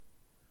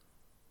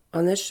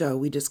On this show,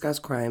 we discuss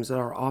crimes that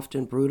are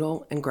often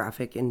brutal and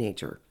graphic in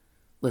nature.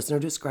 Listener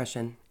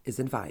discretion is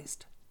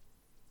advised.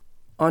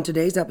 On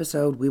today's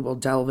episode, we will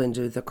delve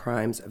into the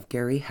crimes of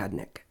Gary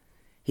Headnik.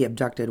 He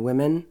abducted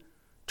women,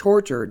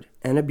 tortured,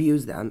 and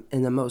abused them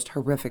in the most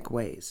horrific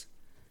ways.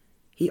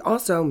 He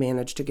also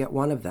managed to get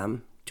one of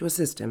them to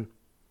assist him.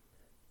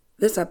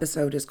 This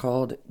episode is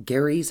called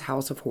Gary's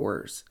House of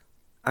Horrors.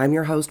 I'm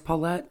your host,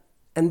 Paulette,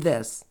 and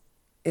this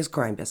is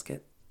Crime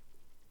Biscuit.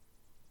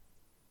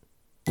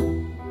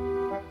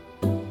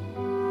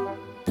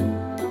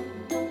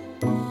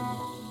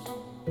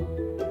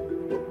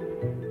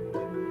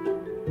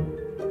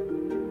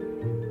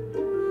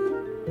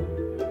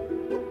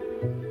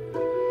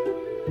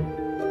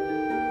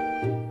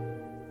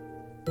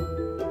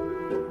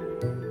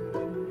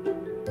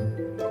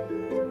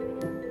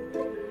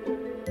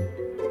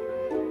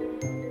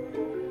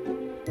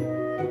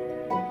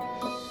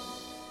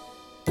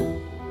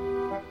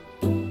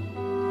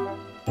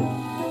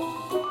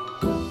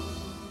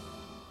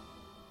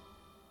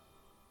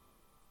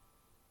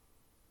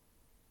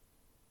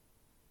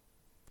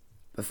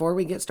 Before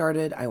we get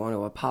started, I want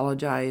to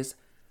apologize.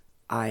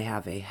 I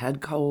have a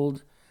head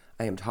cold.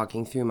 I am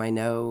talking through my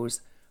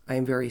nose. I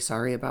am very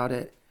sorry about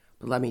it.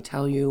 But let me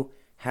tell you,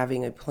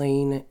 having a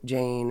plain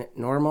Jane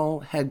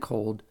normal head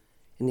cold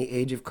in the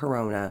age of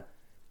corona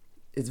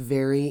is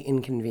very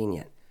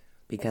inconvenient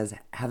because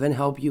heaven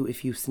help you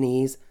if you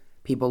sneeze,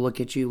 people look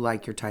at you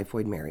like you're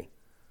Typhoid Mary.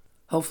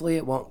 Hopefully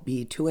it won't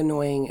be too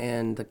annoying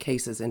and the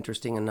case is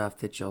interesting enough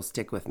that you'll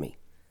stick with me.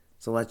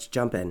 So let's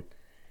jump in.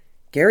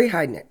 Gary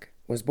Headnik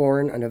was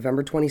born on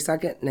November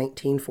 22nd,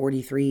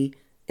 1943,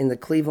 in the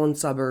Cleveland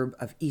suburb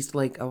of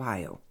Eastlake,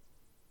 Ohio.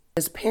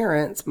 His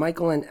parents,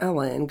 Michael and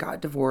Ellen,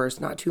 got divorced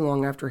not too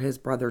long after his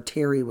brother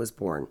Terry was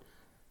born.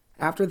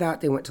 After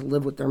that, they went to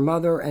live with their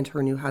mother and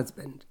her new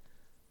husband.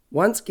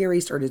 Once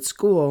Gary started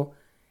school,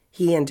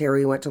 he and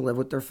Terry went to live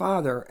with their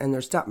father and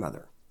their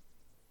stepmother.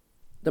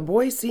 The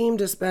boys seemed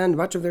to spend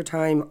much of their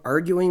time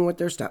arguing with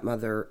their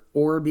stepmother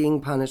or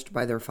being punished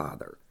by their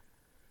father.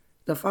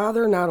 The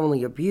father not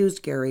only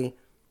abused Gary,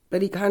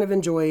 but he kind of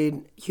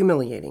enjoyed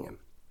humiliating him.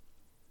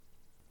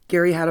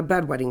 Gary had a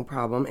bedwetting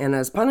problem, and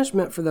as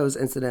punishment for those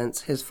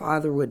incidents, his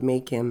father would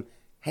make him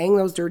hang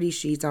those dirty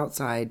sheets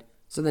outside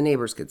so the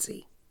neighbors could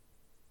see.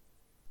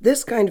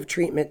 This kind of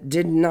treatment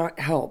did not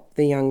help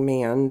the young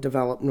man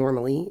develop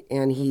normally,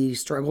 and he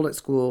struggled at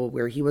school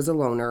where he was a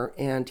loner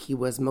and he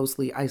was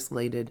mostly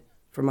isolated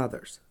from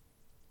others.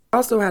 He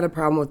also had a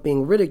problem with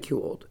being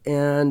ridiculed,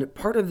 and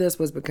part of this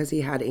was because he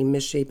had a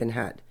misshapen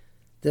head.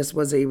 This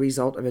was a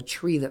result of a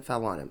tree that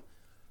fell on him.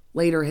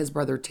 Later, his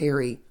brother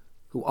Terry,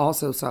 who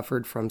also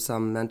suffered from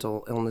some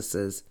mental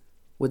illnesses,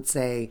 would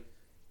say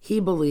he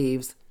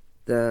believes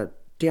the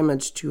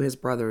damage to his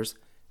brother's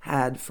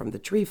head from the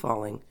tree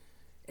falling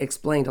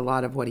explained a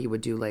lot of what he would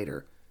do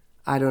later.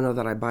 I don't know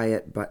that I buy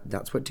it, but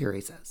that's what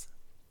Terry says.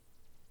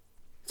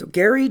 So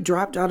Gary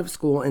dropped out of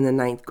school in the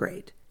 9th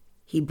grade.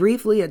 He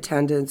briefly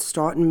attended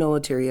Staunton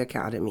Military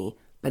Academy,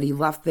 but he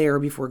left there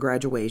before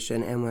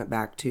graduation and went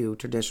back to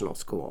traditional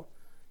school.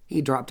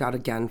 He dropped out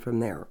again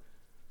from there.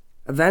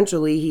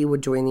 Eventually, he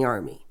would join the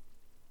Army.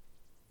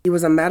 He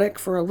was a medic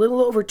for a little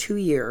over 2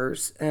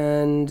 years,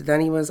 and then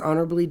he was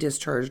honorably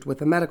discharged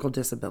with a medical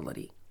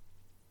disability.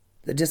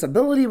 The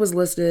disability was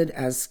listed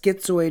as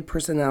schizoid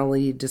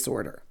personality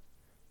disorder.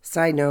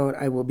 Side note,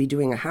 I will be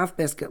doing a half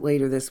biscuit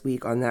later this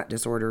week on that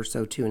disorder,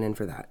 so tune in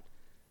for that.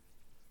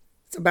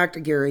 So back to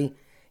Gary.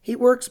 He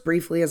works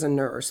briefly as a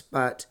nurse,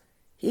 but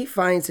he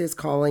finds his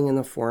calling in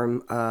the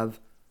form of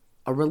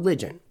a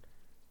religion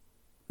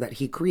that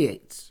he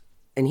creates,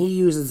 and he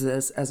uses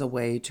this as a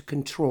way to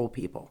control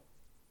people.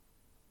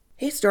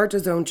 He starts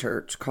his own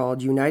church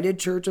called United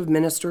Church of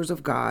Ministers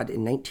of God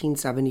in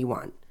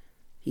 1971.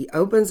 He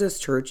opens this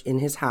church in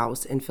his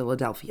house in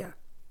Philadelphia.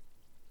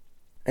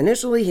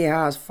 Initially, he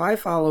has 5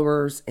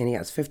 followers and he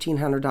has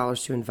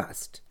 $1,500 to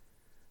invest.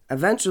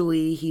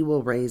 Eventually, he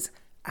will raise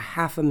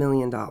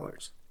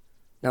 $500,000.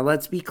 Now,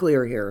 let's be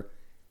clear here.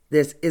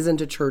 This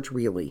isn't a church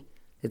really.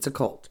 It's a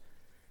cult.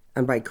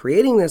 And by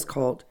creating this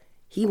cult,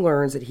 he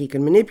learns that he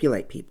can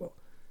manipulate people.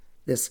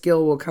 This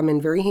skill will come in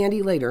very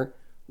handy later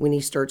when he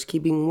starts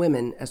keeping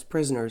women as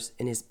prisoners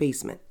in his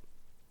basement.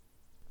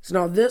 So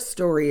now this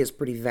story is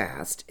pretty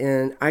vast,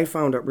 and I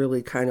found it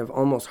really kind of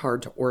almost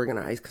hard to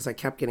organize because I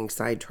kept getting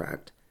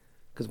sidetracked.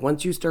 Because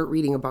once you start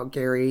reading about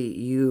Gary,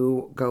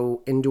 you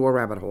go into a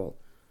rabbit hole.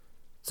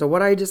 So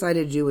what I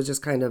decided to do was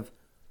just kind of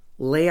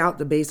lay out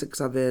the basics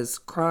of his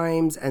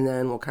crimes, and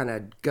then we'll kind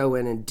of go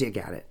in and dig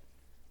at it.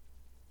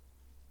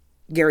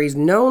 Gary's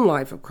known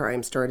life of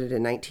crime started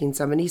in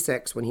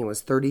 1976 when he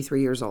was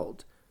 33 years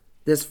old.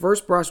 This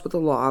first brush with the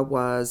law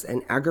was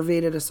an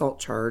aggravated assault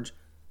charge,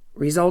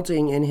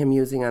 resulting in him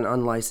using an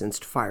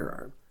unlicensed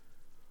firearm.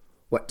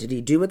 What did he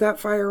do with that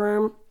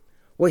firearm?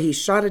 Well, he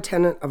shot a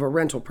tenant of a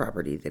rental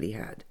property that he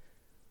had.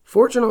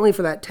 Fortunately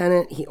for that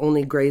tenant, he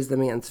only grazed the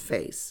man's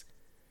face.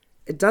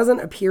 It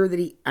doesn't appear that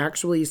he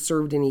actually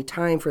served any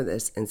time for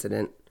this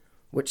incident,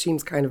 which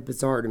seems kind of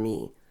bizarre to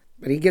me.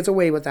 But he gets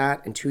away with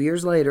that, and 2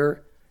 years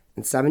later,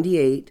 In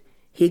 78,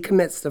 he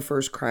commits the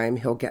first crime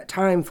he'll get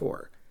time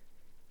for.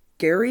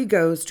 Gary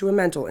goes to a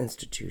mental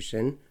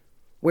institution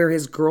where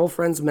his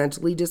girlfriend's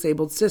mentally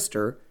disabled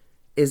sister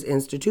is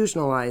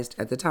institutionalized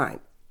at the time.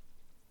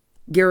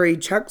 Gary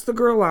checks the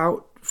girl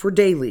out for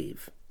day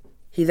leave.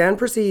 He then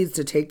proceeds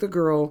to take the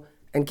girl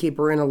and keep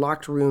her in a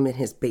locked room in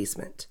his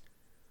basement.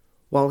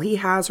 While he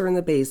has her in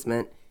the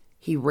basement,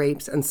 he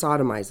rapes and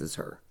sodomizes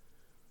her.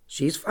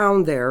 She's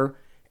found there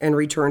and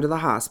returned to the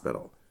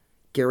hospital.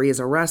 Gary is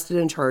arrested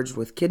and charged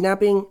with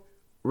kidnapping,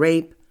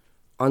 rape,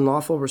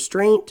 unlawful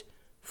restraint,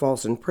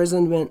 false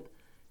imprisonment,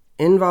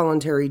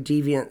 involuntary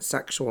deviant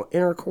sexual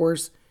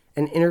intercourse,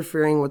 and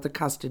interfering with the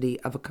custody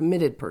of a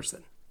committed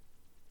person.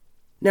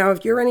 Now,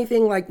 if you're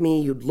anything like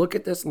me, you'd look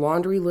at this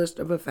laundry list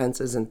of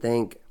offenses and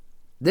think,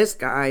 this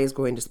guy is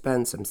going to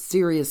spend some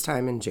serious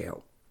time in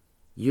jail.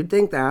 You'd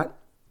think that.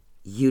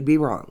 You'd be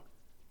wrong.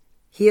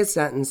 He is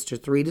sentenced to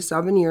 3 to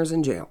 7 years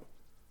in jail.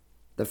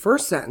 The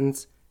first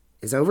sentence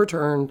is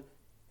overturned,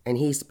 and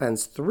he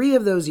spends 3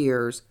 of those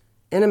years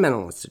in a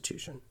mental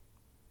institution.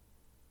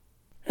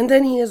 And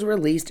then he is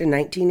released in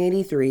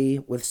 1983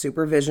 with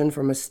supervision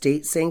from a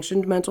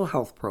state-sanctioned mental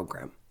health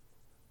program.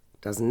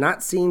 Does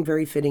not seem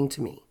very fitting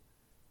to me.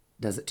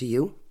 Does it to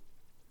you?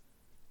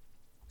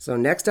 So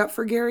next up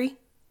for Gary,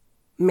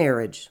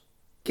 marriage.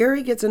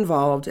 Gary gets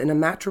involved in a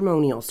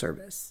matrimonial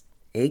service,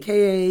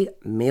 aka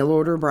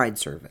mail-order bride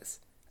service,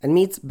 and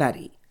meets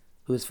Betty,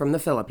 who is from the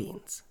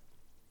Philippines.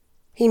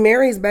 He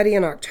marries Betty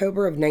in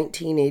October of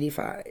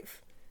 1985,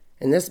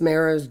 and this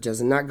marriage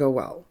does not go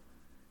well.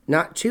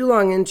 Not too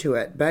long into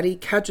it, Betty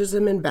catches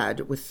him in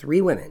bed with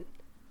 3 women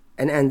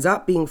and ends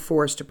up being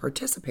forced to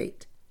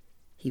participate.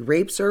 He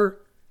rapes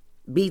her,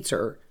 beats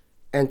her,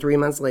 and 3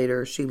 months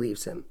later, she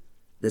leaves him.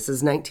 This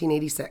is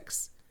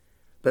 1986.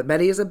 But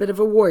Betty is a bit of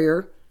a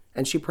warrior,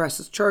 and she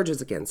presses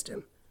charges against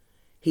him.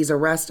 He's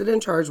arrested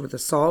and charged with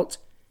assault,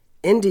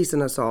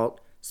 indecent assault,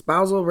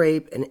 spousal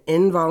rape, and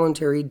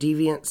involuntary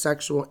deviant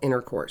sexual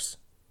intercourse.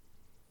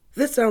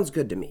 This sounds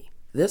good to me.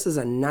 This is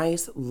a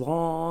nice,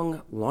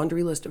 long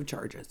laundry list of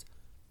charges.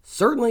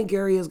 Certainly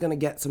Gary is going to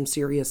get some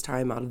serious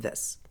time out of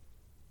this.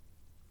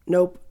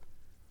 Nope.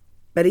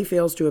 Betty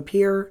fails to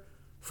appear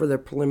for the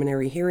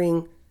preliminary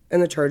hearing,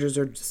 and the charges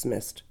are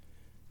dismissed.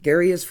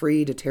 Gary is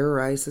free to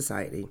terrorize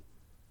society.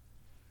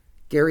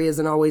 Gary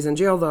isn't always in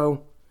jail,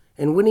 though,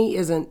 and when he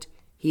isn't,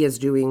 he is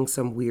doing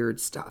some weird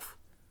stuff.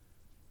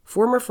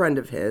 Former friend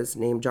of his,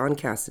 named John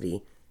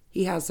Cassidy,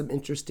 he has some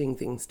interesting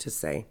things to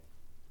say.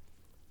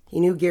 He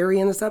knew Gary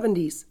in the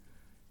 70s.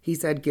 He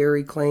said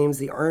Gary claims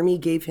the Army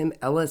gave him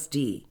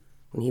LSD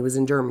when he was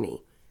in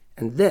Germany,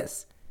 and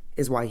this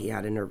is why he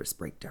had a nervous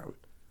breakdown.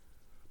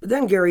 But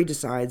then Gary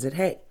decides that,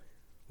 hey,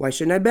 why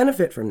shouldn't I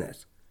benefit from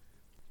this?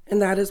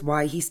 And that is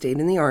why he stayed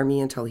in the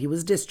Army until he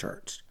was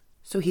discharged,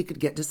 so he could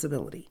get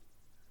disability.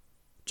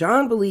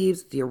 John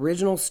believes the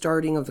original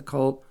starting of the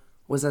cult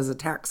was as a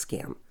tax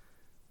scam,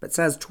 but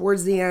says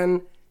towards the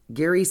end,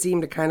 Gary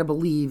seemed to kind of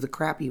believe the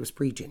crap he was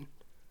preaching.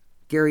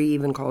 Gary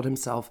even called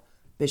himself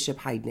Bishop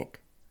Heidnik.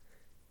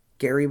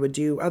 Gary would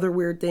do other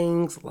weird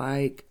things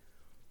like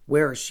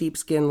wear a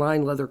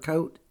sheepskin-lined leather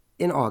coat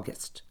in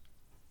August.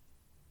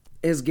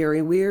 Is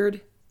Gary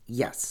weird?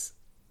 Yes.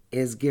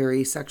 Is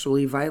Gary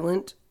sexually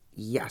violent?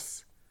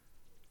 Yes.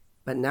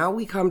 But now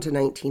we come to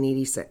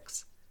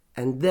 1986,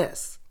 and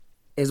this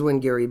is when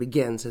Gary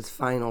begins his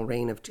final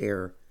reign of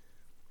terror.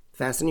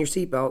 Fasten your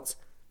seatbelts.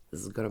 This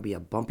is going to be a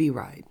bumpy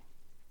ride.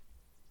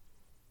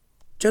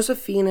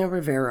 Josefina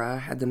Rivera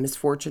had the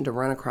misfortune to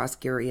run across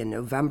Gary in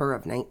November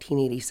of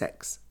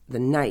 1986, the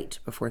night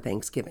before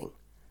Thanksgiving.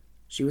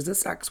 She was a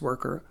sex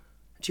worker,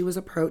 and she was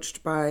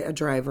approached by a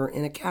driver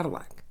in a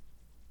Cadillac.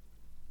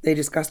 They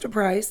discussed a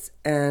price,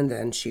 and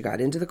then she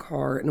got into the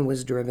car and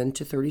was driven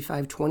to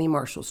 3520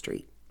 Marshall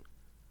Street.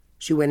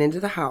 She went into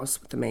the house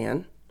with the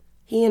man.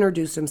 He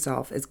introduced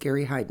himself as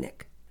Gary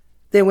Heidnik.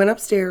 They went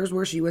upstairs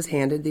where she was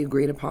handed the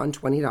agreed-upon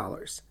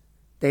 $20.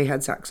 They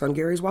had sex on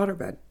Gary's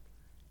waterbed.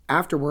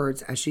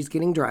 Afterwards, as she's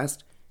getting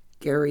dressed,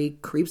 Gary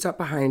creeps up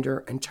behind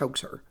her and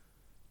chokes her.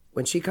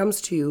 When she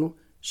comes to,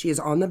 she is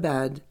on the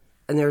bed,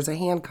 and there's a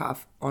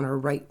handcuff on her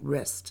right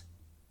wrist.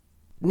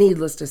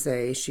 Needless to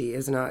say, she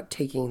is not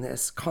taking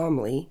this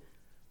calmly.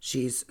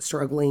 She's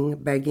struggling,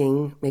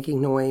 begging, making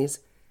noise.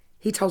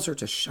 He tells her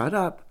to shut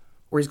up,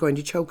 or he's going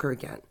to choke her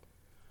again.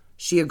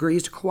 She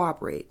agrees to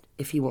cooperate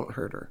if he won't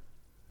hurt her.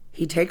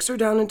 He takes her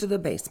down into the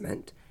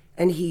basement,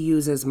 and he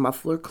uses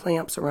muffler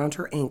clamps around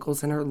her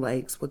ankles and her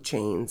legs with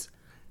chains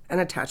and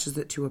attaches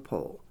it to a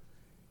pole.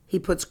 He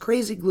puts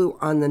crazy glue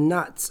on the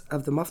nuts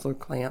of the muffler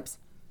clamps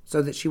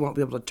so that she won't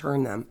be able to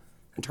turn them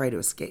and try to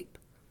escape.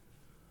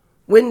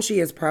 When she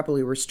is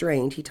properly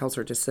restrained, he tells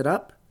her to sit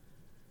up.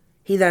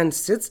 He then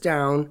sits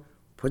down,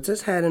 puts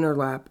his head in her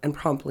lap, and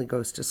promptly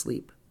goes to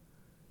sleep.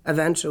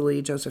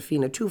 Eventually,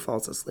 Josefina too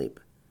falls asleep.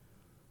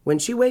 When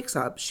she wakes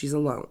up, she's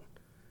alone.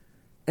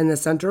 In the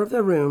center of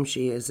the room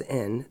she is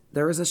in,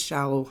 there is a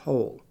shallow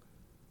hole.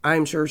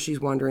 I'm sure she's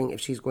wondering if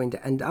she's going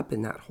to end up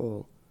in that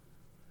hole.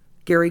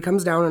 Gary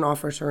comes down and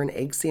offers her an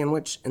egg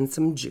sandwich and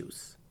some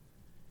juice.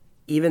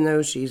 even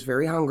though she's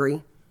very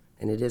hungry,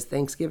 and it is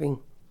Thanksgiving.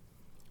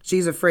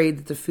 She's afraid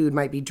that the food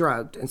might be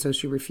drugged, and so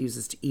she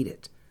refuses to eat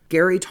it.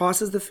 Gary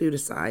tosses the food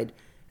aside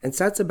and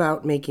sets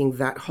about making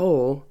that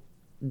hole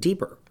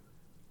deeper.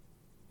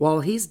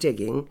 While he's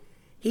digging,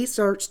 he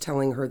starts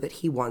telling her that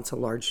he wants a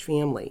large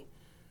family.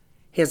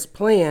 His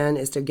plan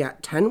is to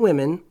get 10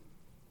 women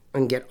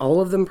and get all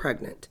of them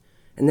pregnant,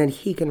 and then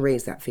he can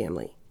raise that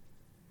family.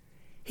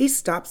 He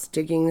stops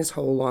digging his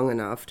hole long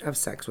enough to have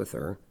sex with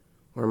her,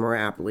 or more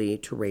aptly,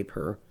 to rape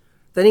her.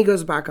 Then he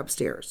goes back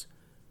upstairs.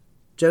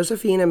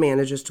 Josefina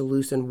manages to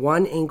loosen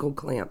one ankle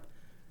clamp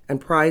and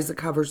pries the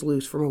covers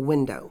loose from a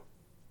window.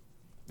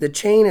 The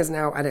chain is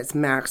now at its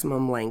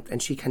maximum length,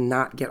 and she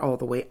cannot get all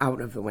the way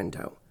out of the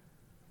window.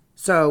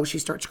 So she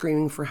starts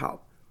screaming for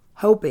help,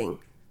 hoping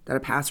that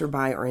a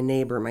passerby or a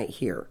neighbor might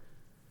hear.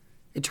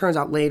 It turns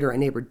out later a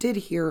neighbor did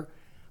hear,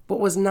 but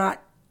was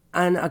not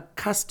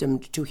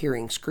unaccustomed to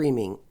hearing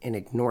screaming and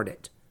ignored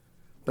it.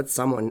 But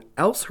someone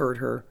else heard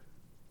her.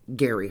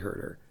 Gary heard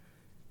her.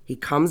 He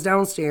comes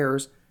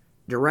downstairs,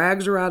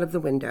 drags her out of the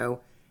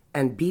window,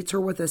 and beats her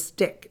with a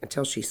stick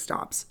until she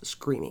stops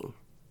screaming.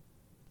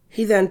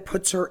 He then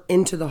puts her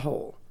into the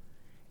hole,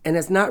 and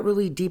it's not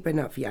really deep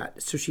enough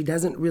yet, so she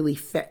doesn't really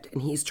fit,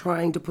 and he's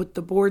trying to put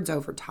the boards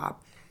over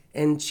top,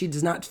 and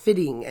she's not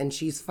fitting, and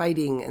she's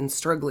fighting and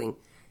struggling.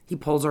 He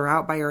pulls her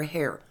out by her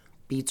hair,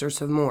 beats her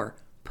some more,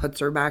 puts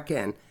her back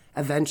in.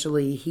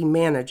 Eventually, he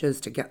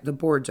manages to get the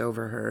boards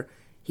over her.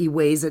 He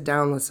weighs it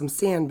down with some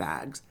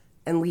sandbags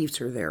and leaves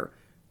her there,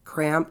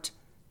 cramped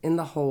in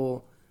the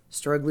hole,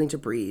 struggling to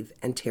breathe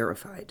and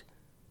terrified.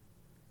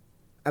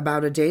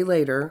 About a day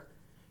later,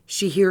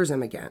 she hears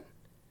him again.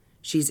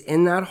 She's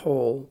in that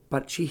hole,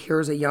 but she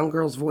hears a young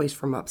girl's voice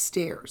from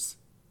upstairs.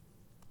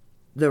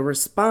 The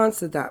response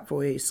that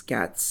voice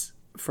gets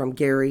from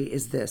Gary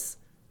is this: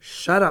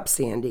 "Shut up,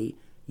 Sandy.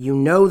 You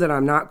know that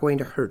I'm not going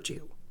to hurt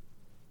you."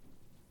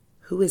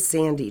 Who is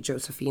Sandy?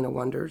 Josefina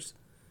wonders.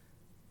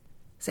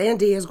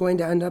 Sandy is going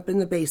to end up in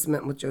the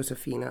basement with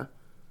Josefina.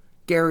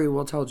 Gary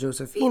will tell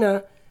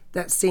Josefina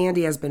that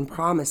Sandy has been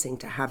promising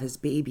to have his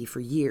baby for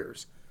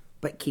years,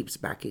 but keeps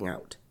backing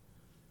out.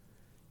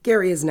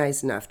 Gary is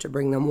nice enough to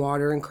bring them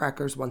water and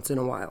crackers once in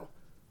a while.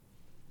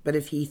 But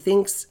if he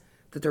thinks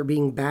that they're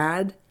being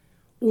bad,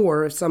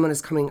 or if someone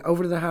is coming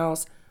over to the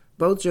house,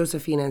 both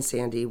Josefina and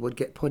Sandy would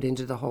get put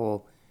into the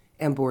hole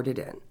and boarded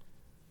in.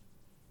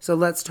 So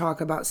let's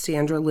talk about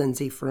Sandra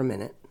Lindsay for a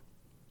minute.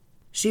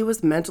 She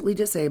was mentally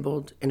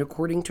disabled, and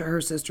according to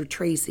her sister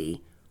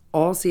Tracy,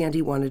 all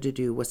Sandy wanted to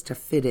do was to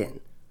fit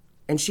in.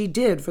 And she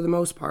did for the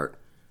most part.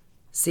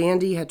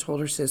 Sandy had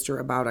told her sister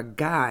about a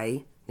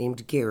guy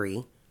named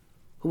Gary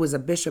who was a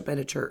bishop at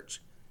a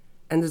church.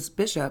 And this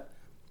bishop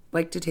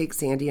liked to take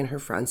Sandy and her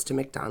friends to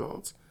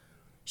McDonald's.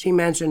 She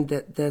mentioned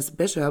that this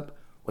bishop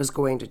was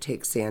going to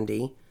take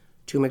Sandy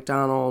to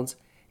McDonald's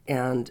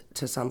and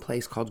to some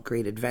place called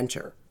Great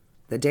Adventure.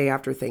 The day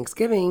after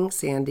Thanksgiving,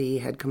 Sandy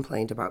had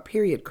complained about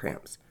period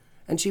cramps,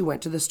 and she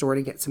went to the store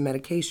to get some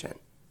medication.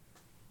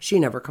 She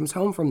never comes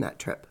home from that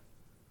trip.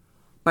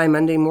 By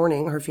Monday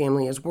morning, her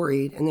family is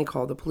worried, and they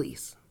call the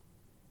police.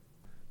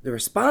 The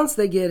response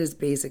they get is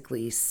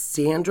basically,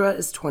 "Sandra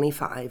is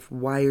 25,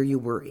 why are you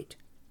worried?"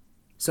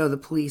 So the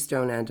police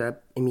don't end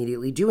up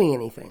immediately doing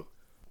anything.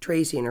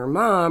 Tracy and her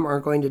mom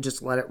aren't going to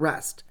just let it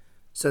rest,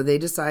 so they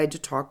decide to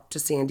talk to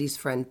Sandy's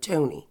friend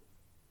Tony.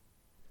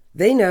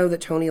 They know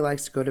that Tony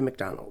likes to go to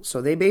McDonald's,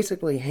 so they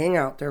basically hang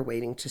out there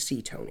waiting to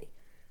see Tony.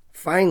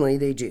 Finally,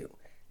 they do,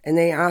 and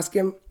they ask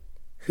him,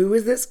 "Who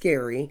is this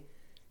Gary?"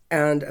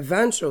 And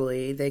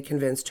eventually, they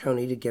convince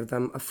Tony to give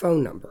them a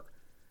phone number.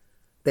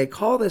 They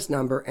call this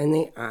number and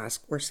they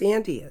ask where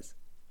Sandy is.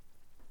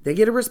 They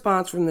get a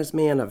response from this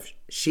man of,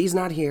 "She's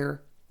not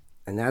here,"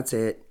 and that's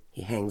it.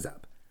 He hangs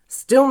up.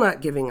 Still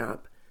not giving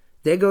up,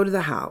 they go to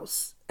the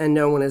house, and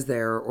no one is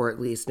there, or at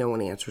least no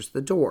one answers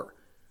the door.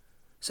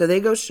 So they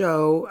go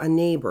show a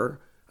neighbor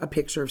a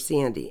picture of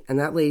Sandy, and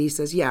that lady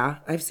says, "Yeah,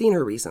 I've seen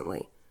her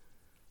recently."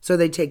 So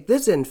they take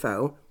this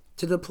info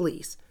to the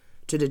police,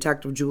 to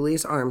Detective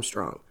Julius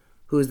Armstrong,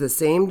 who is the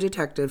same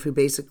detective who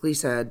basically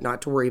said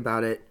not to worry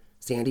about it,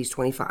 Sandy's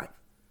 25.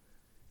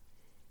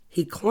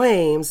 He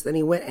claims that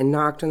he went and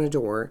knocked on the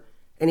door,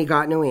 and he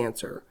got no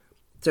answer,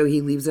 so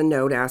he leaves a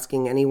note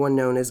asking anyone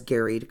known as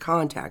Gary to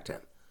contact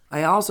him.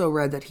 I also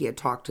read that he had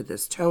talked to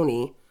this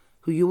Tony,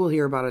 who you will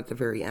hear about at the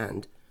very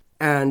end,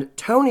 and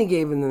Tony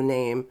gave him the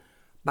name,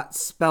 but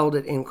spelled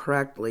it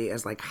incorrectly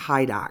as like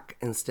Hydock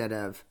instead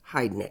of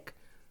Heidnick.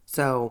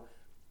 So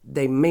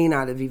they may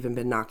not have even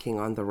been knocking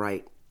on the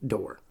right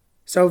door.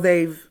 So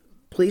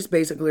police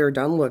basically are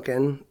done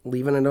looking,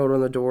 leaving a note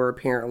on the door.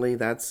 Apparently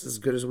that's as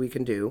good as we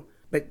can do.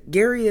 But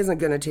Gary isn't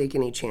going to take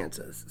any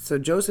chances. So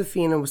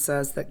Josefina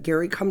says that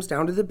Gary comes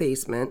down to the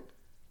basement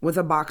with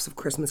a box of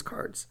Christmas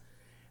cards.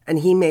 And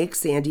he makes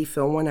Sandy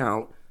fill one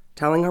out,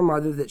 telling her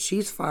mother that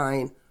she's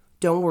fine,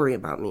 don't worry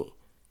about me.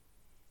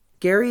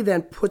 Gary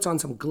then puts on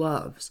some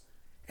gloves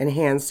and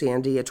hands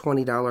Sandy a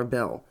 $20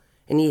 bill,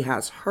 and he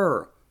has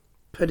her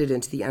put it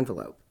into the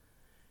envelope.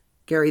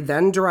 Gary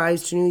then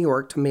drives to New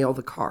York to mail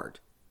the card.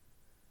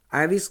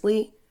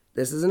 Obviously,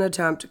 this is an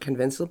attempt to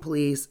convince the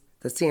police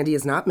that Sandy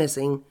is not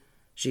missing.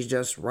 She's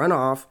just run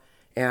off,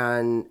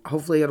 and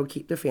hopefully it'll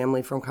keep the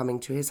family from coming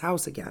to his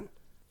house again.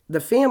 The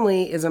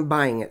family isn't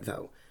buying it,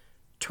 though.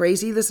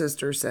 Tracy, the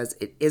sister, says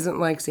it isn't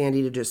like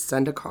Sandy to just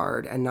send a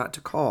card and not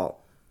to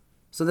call.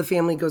 So the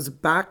family goes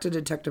back to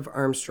Detective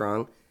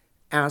Armstrong,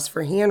 asks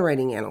for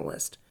handwriting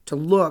analyst to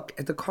look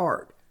at the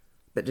card.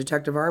 But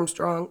Detective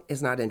Armstrong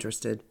is not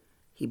interested.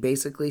 He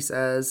basically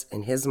says,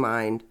 in his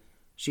mind,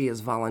 she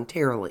is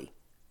voluntarily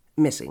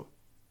missing.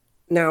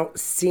 Now,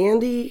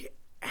 Sandy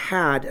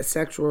had a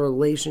sexual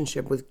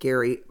relationship with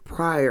Gary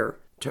prior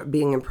to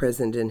being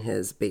imprisoned in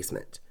his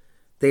basement.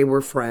 They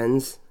were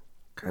friends,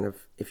 kind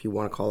of, if you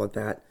want to call it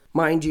that.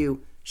 Mind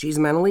you, she's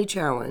mentally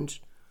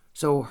challenged,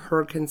 so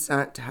her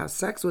consent to have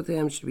sex with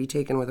him should be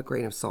taken with a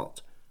grain of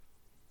salt.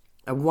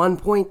 At one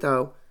point,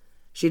 though,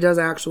 she does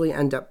actually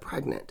end up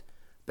pregnant,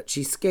 but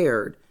she's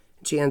scared,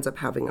 and she ends up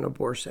having an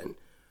abortion.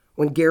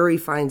 When Gary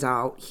finds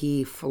out,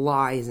 he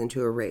flies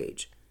into a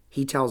rage.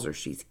 He tells her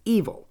she's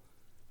evil.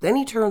 Then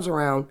he turns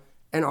around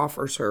and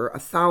offers her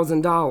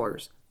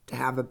 $1,000 to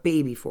have a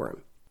baby for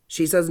him.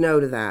 She says no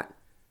to that.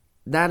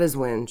 That is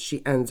when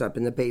she ends up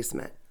in the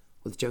basement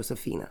with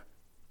Josefina.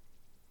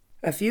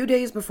 A few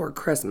days before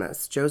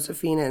Christmas,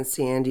 Josefina and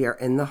Sandy are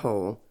in the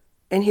hole,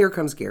 and here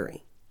comes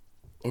Gary.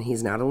 And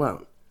he's not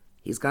alone.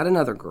 He's got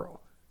another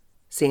girl.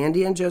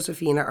 Sandy and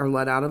Josefina are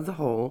let out of the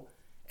hole,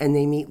 and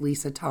they meet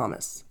Lisa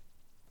Thomas.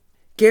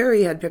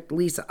 Gary had picked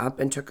Lisa up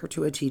and took her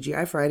to a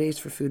TGI Fridays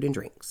for food and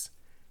drinks.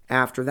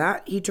 After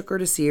that, he took her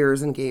to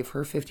Sears and gave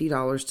her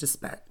 $50 to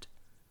spend.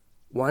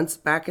 Once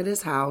back at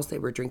his house, they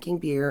were drinking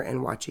beer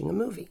and watching a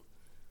movie.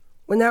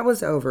 When that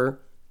was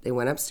over, they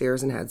went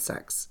upstairs and had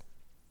sex.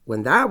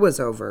 When that was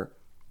over,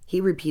 he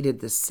repeated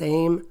the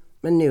same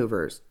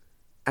maneuvers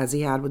as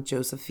he had with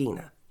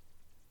Josefina.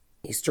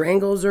 He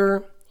strangles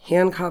her,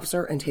 handcuffs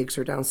her, and takes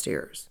her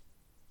downstairs.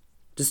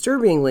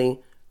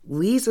 Disturbingly,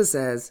 Lisa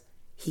says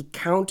he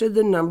counted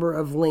the number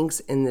of links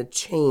in the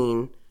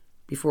chain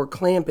before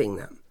clamping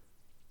them.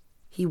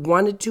 He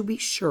wanted to be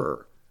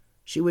sure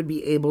she would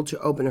be able to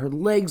open her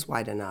legs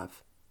wide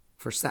enough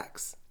for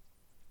sex.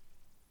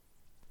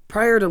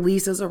 Prior to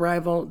Lisa's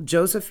arrival,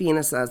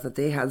 Josefina says that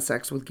they had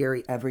sex with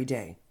Gary every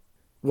day.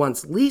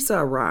 Once Lisa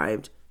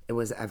arrived, it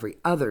was every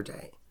other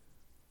day.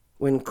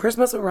 When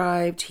Christmas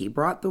arrived, he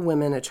brought the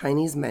women a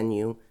Chinese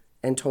menu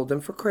and told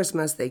them for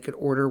Christmas they could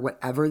order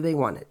whatever they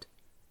wanted.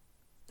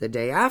 The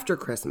day after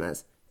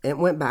Christmas, it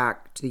went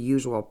back to the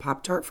usual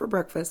Pop-Tart for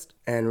breakfast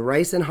and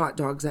rice and hot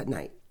dogs at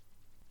night.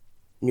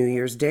 New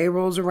Year's Day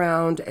rolls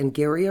around and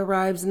Gary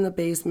arrives in the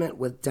basement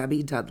with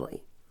Debbie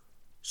Dudley.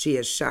 She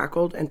is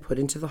shackled and put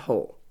into the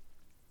hole.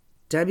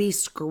 Debbie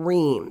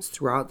screams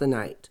throughout the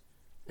night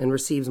and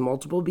receives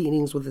multiple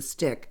beatings with a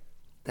stick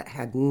that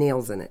had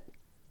nails in it.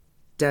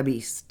 Debbie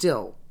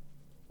still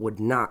would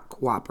not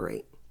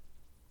cooperate.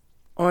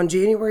 On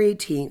January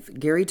 18th,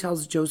 Gary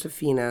tells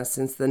Josefina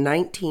since the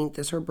 19th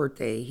is her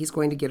birthday, he's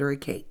going to get her a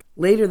cake.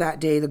 Later that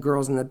day, the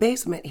girls in the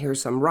basement hear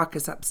some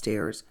ruckus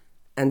upstairs,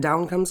 and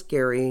down comes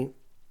Gary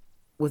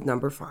with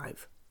number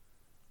 5.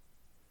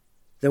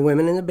 The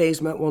women in the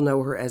basement will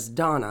know her as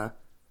Donna,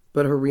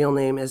 but her real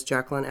name is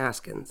Jacqueline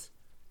Askins.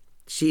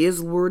 She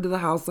is lured to the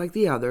house like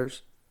the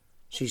others.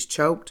 She's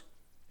choked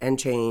and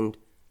chained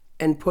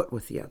and put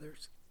with the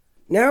others.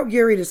 Now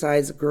Gary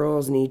decides the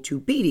girls need to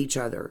beat each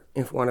other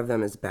if one of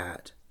them is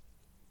bad.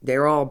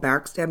 They're all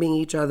backstabbing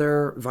each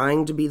other,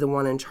 vying to be the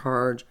one in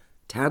charge,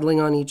 tattling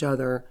on each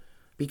other,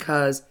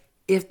 because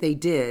if they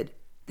did,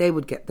 they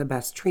would get the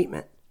best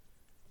treatment.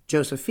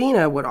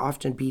 Josefina would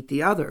often beat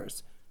the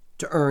others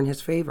to earn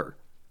his favor.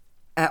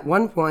 At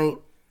one point,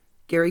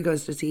 Gary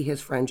goes to see his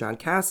friend John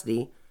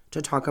Cassidy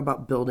to talk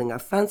about building a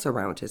fence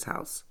around his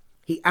house.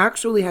 He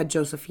actually had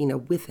Josefina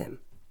with him.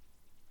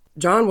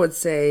 John would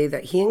say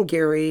that he and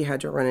Gary had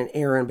to run an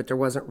errand, but there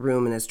wasn't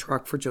room in his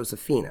truck for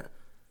Josefina.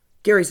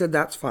 Gary said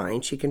that's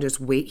fine, she can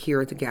just wait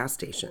here at the gas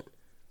station.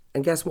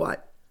 And guess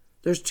what?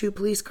 There's 2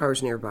 police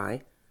cars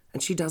nearby,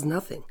 and she does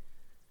nothing.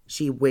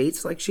 She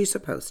waits like she's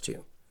supposed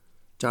to.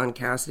 John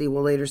Cassidy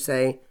will later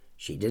say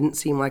she didn't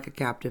seem like a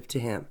captive to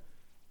him.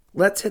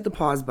 Let's hit the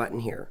pause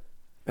button here.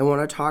 I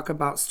want to talk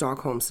about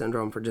Stockholm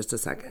Syndrome for just a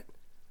second.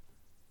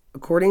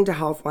 According to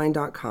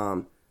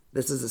Healthline.com,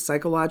 this is a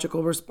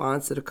psychological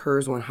response that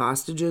occurs when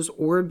hostages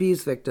or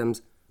abuse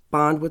victims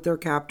bond with their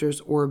captors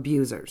or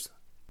abusers.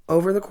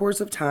 Over the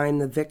course of time,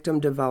 the victim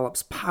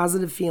develops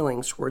positive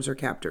feelings towards her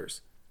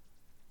captors.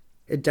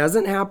 It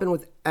doesn't happen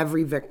with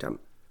every victim,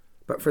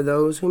 but for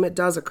those whom it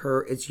does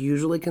occur, it's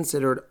usually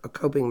considered a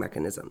coping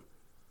mechanism,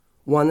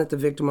 one that the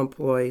victim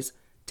employs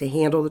to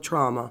handle the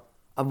trauma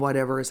of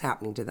whatever is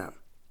happening to them.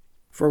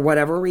 For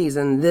whatever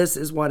reason, this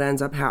is what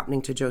ends up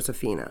happening to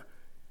Josefina.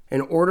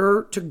 In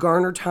order to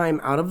garner time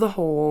out of the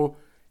hole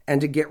and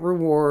to get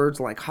rewards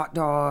like hot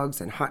dogs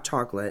and hot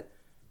chocolate,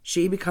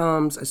 she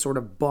becomes a sort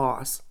of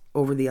boss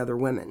over the other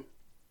women.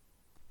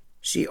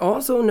 She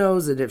also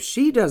knows that if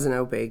she doesn't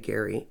obey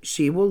Gary,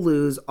 she will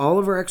lose all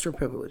of her extra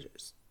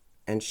privileges,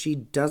 and she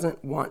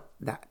doesn't want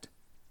that.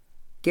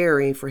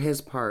 Gary, for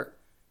his part,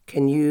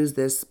 can use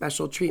this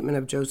special treatment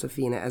of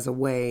Josephina as a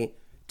way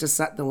to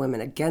set the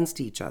women against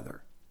each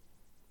other.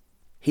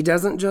 He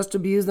doesn't just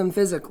abuse them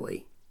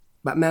physically,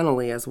 but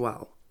mentally as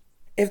well.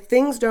 If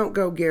things don't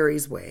go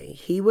Gary's way,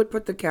 he would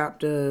put the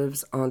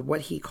captives on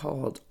what he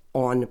called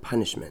on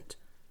punishment.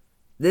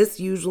 This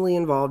usually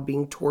involved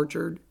being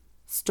tortured,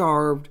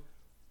 starved,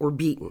 or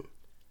beaten.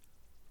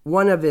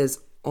 One of his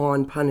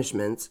on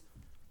punishments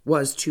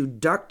was to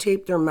duct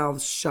tape their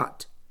mouths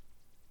shut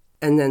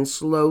and then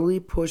slowly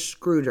push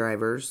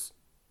screwdrivers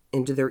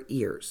into their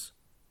ears.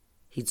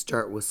 He'd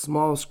start with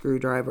small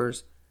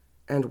screwdrivers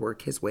and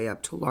work his way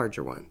up to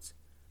larger ones.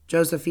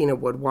 Josephina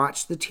would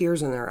watch the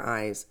tears in their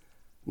eyes,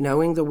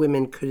 knowing the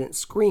women couldn't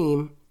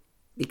scream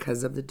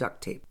because of the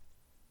duct tape.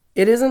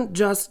 It isn't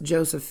just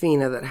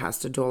Josephina that has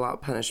to dole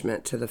out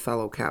punishment to the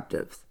fellow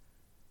captives.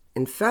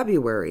 In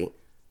February,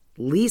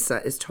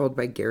 Lisa is told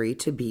by Gary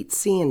to beat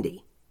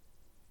Sandy.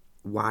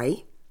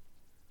 Why?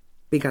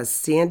 Because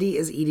Sandy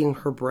is eating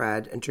her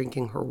bread and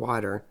drinking her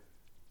water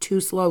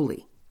too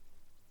slowly.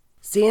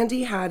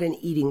 Sandy had an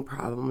eating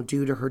problem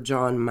due to her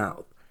jaw and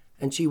mouth,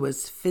 and she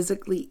was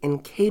physically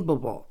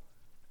incapable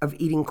of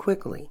eating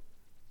quickly.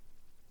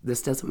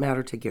 This doesn't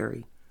matter to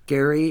Gary.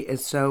 Gary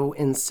is so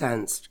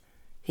incensed,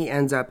 he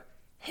ends up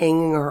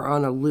hanging her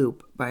on a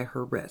loop by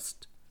her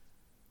wrist.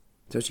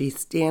 So she's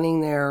standing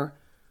there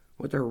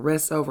with her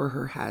wrists over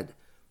her head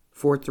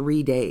for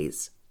 3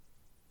 days.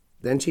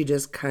 Then she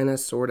just kind of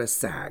sort of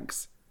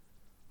sags,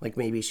 like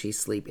maybe she's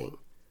sleeping.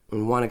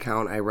 In one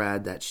account I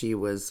read that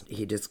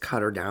he just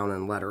cut her down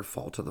and let her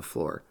fall to the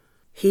floor.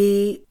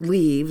 He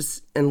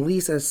leaves and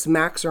Lisa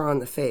smacks her on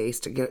the face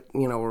to get,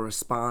 a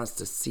response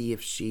to see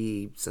if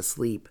she's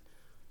asleep.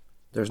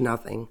 There's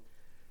nothing.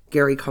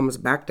 Gary comes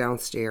back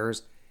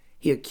downstairs.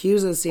 He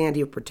accuses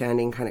Sandy of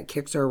pretending, kind of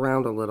kicks her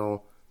around a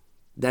little,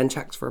 then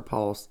checks for a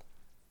pulse.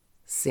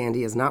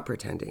 Sandy is not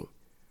pretending.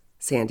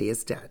 Sandy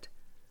is dead.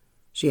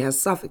 She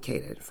has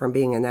suffocated from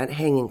being in that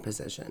hanging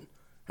position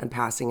and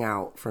passing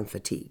out from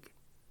fatigue.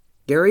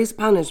 Gary's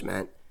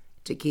punishment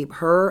to keep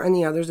her and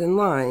the others in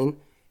line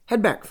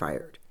had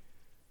backfired.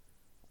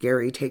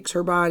 Gary takes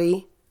her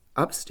body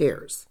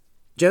upstairs.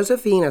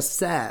 Josephina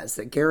says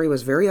that Gary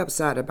was very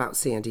upset about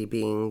Sandy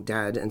being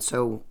dead, and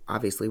so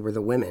obviously were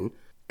the women.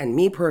 And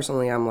me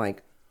personally, I'm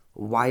like,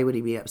 why would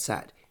he be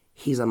upset?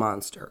 He's a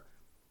monster.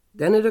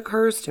 Then it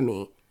occurs to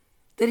me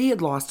that he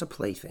had lost a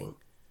plaything.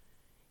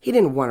 He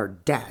didn't want her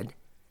dead.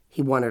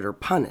 He wanted her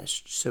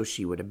punished so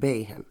she would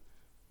obey him.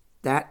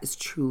 That is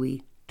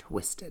truly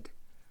twisted.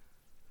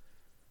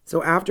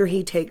 So after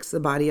he takes the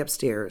body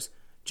upstairs,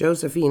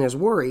 Josephine is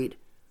worried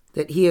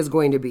that he is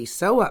going to be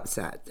so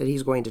upset that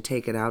he's going to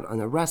take it out on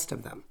the rest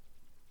of them.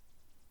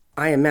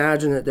 I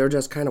imagine that they're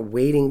just kind of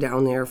waiting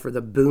down there for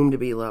the boom to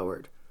be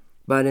lowered.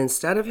 But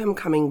instead of him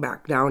coming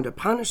back down to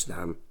punish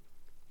them,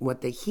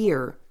 what they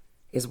hear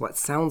is what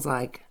sounds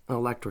like an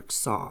electric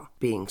saw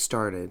being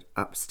started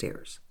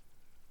upstairs.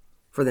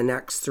 For the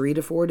next 3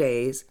 to 4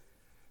 days,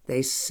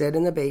 they sit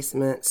in the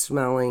basement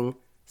smelling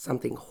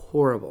something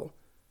horrible.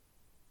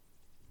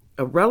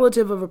 A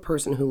relative of a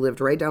person who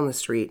lived right down the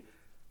street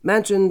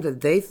mentioned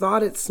that they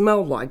thought it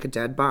smelled like a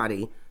dead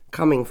body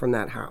coming from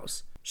that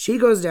house. She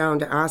goes down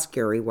to ask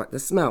Gary what the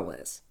smell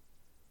is.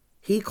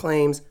 He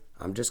claims,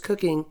 I'm just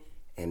cooking,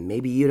 and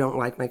maybe you don't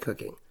like my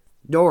cooking.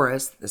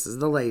 Doris, this is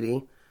the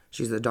lady,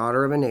 she's the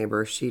daughter of a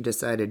neighbor, she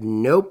decided,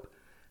 nope,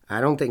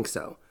 I don't think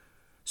so.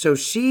 So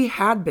she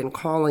had been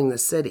calling the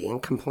city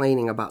and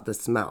complaining about the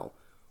smell.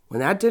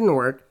 When that didn't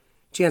work,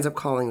 she ends up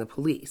calling the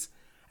police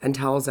and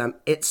tells them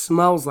it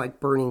smells like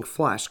burning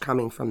flesh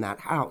coming from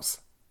that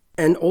house.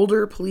 An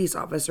older police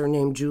officer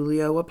named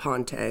Giulio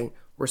Aponte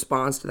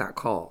responds to that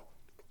call.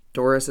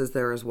 Doris is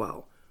there as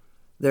well.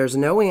 There's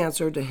no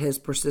answer to his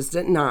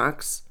persistent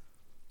knocks,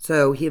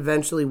 so he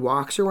eventually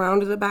walks around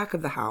to the back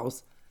of the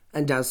house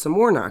and does some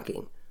more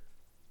knocking.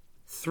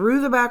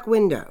 Through the back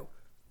window,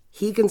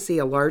 he can see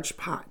a large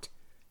pot,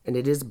 and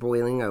it is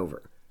boiling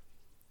over.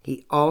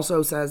 He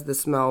also says the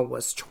smell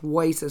was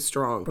twice as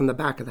strong from the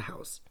back of the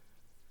house.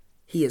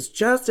 He is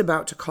just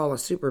about to call a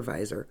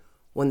supervisor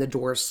when the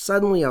door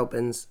suddenly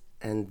opens,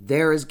 and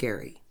there is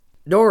Gary.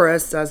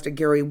 Doris says to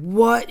Gary,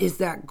 "What is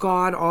that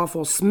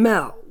god-awful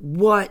smell?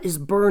 What is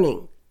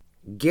burning?"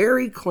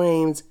 Gary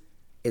claims,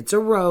 "It's a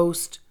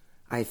roast.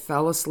 I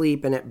fell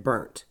asleep and it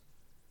burnt."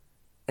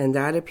 And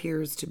that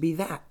appears to be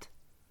that.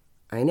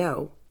 I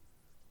know.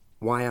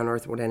 Why on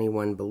earth would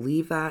anyone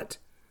believe that?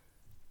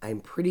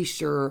 I'm pretty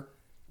sure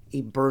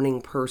a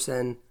burning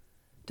person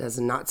does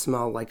not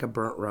smell like a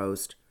burnt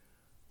roast.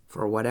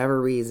 For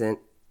whatever reason,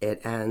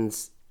 it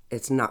ends.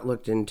 It's not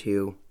looked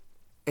into.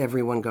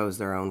 Everyone goes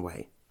their own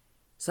way.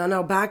 So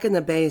now back in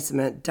the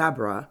basement,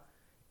 Deborah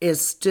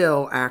is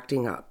still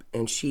acting up,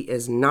 and she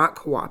is not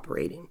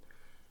cooperating.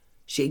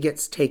 She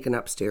gets taken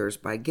upstairs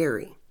by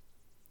Gary.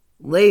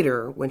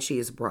 Later, when she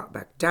is brought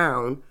back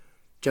down,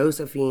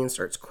 Josephine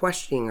starts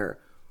questioning her.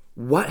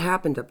 What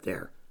happened up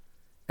there?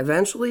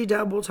 Eventually,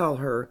 Deb will tell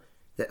her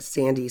that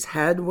Sandy's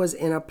head was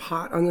in a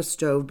pot on the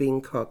stove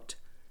being cooked,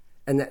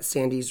 and that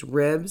Sandy's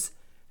ribs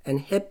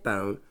and hip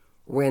bone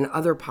were in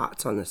other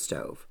pots on the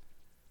stove.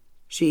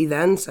 She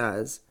then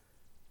says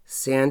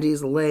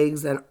Sandy's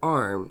legs and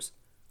arms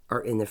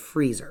are in the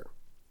freezer.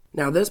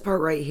 Now, this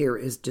part right here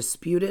is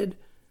disputed,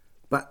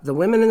 but the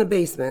women in the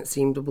basement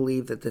seem to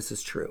believe that this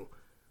is true.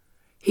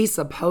 He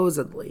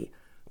supposedly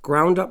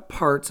ground up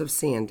parts of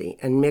Sandy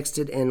and mixed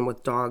it in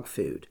with dog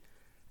food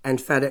and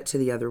fed it to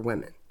the other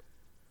women.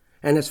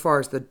 And as far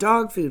as the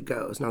dog food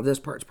goes, now this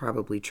part's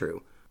probably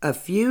true. A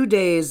few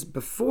days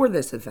before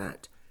this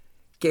event,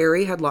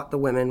 Gary had let the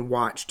women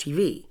watch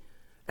TV,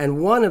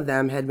 and one of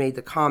them had made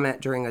the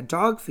comment during a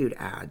dog food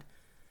ad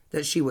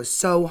that she was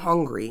so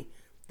hungry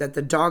that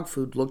the dog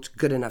food looked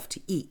good enough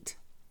to eat.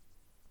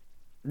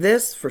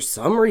 This, for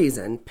some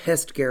reason,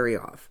 pissed Gary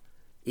off.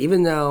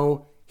 Even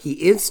though he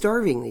is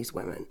starving these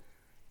women,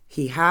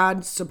 he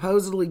had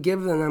supposedly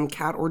given them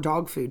cat or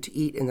dog food to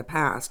eat in the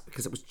past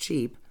because it was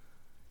cheap.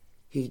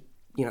 He,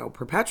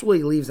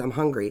 perpetually leaves them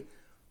hungry.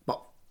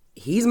 But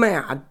he's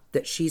mad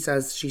that she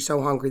says she's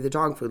so hungry the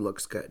dog food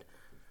looks good.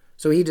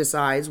 So he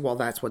decides, well,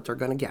 that's what they're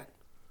going to get.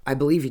 I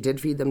believe he did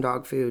feed them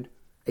dog food.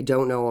 I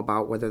don't know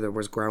about whether there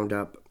was ground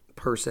up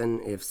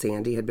person, if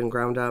Sandy had been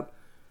ground up.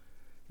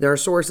 There are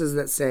sources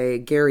that say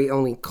Gary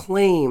only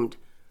claimed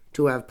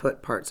to have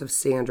put parts of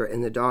Sandra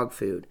in the dog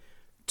food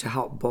to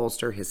help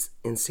bolster his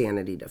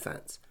insanity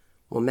defense.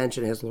 We'll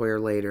mention his lawyer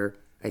later.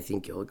 I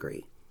think you'll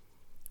agree.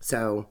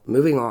 So,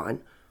 moving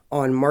on.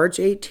 On March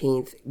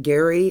 18th,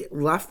 Gary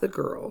left the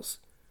girls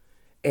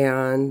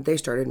and they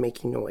started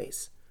making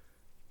noise.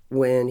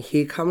 When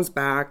he comes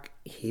back,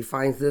 he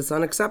finds this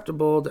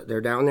unacceptable, that they're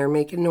down there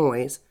making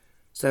noise.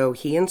 So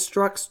he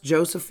instructs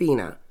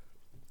Josephina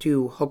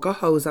to hook a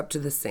hose up to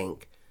the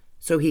sink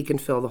so he can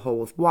fill the hole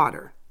with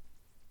water.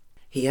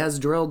 He has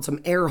drilled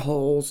some air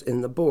holes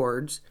in the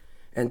boards,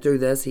 and through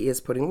this he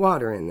is putting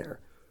water in there.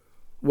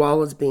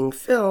 While it's being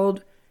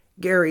filled,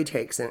 Gary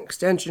takes an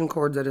extension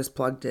cord that is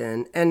plugged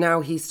in, and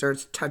now he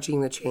starts touching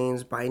the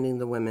chains binding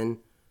the women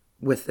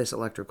with this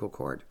electrical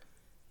cord.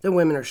 The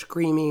women are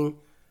screaming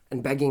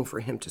and begging for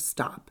him to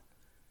stop.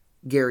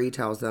 Gary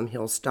tells them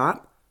he'll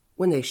stop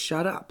when they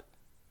shut up.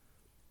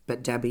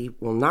 But Debbie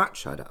will not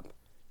shut up.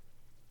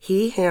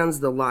 He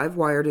hands the live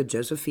wire to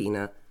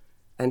Josephina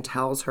and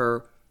tells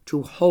her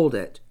to hold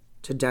it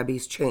to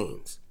Debbie's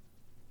chains.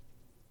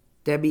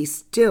 Debbie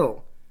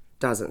still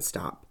doesn't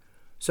stop,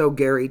 so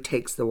Gary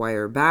takes the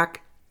wire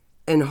back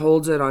and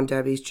holds it on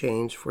Debbie's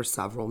chains for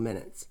several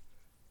minutes.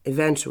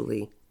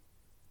 Eventually,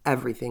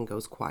 everything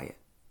goes quiet.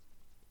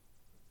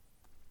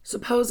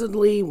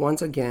 Supposedly,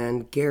 once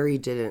again, Gary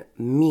didn't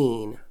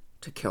mean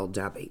to kill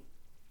Debbie.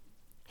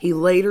 He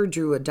later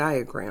drew a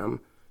diagram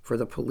for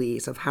the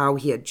police of how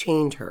he had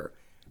chained her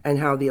and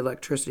how the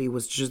electricity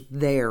was just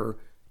there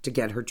to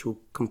get her to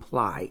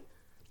comply.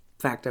 In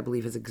fact, I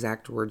believe his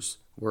exact words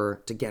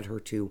were to get her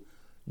to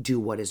do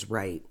what is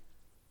right.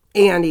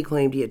 And he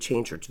claimed he had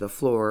chained her to the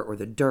floor or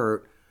the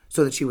dirt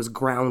so that she was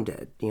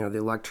grounded. The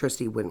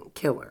electricity wouldn't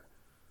kill her.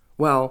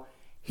 Well,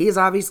 he is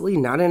obviously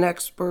not an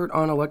expert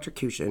on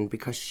electrocution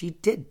because she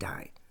did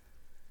die.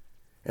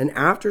 And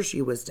after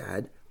she was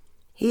dead,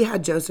 he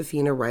had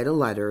Josephina write a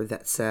letter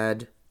that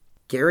said,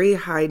 Gary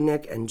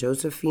Heidnik and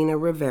Josephina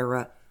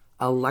Rivera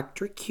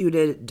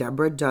electrocuted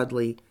Deborah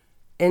Dudley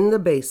in the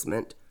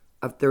basement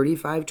of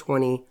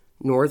 3520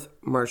 North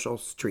Marshall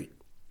Street.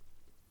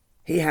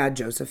 He had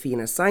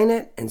Josephina sign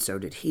it, and so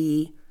did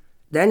he.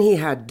 Then he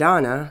had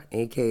Donna,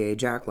 a.k.a.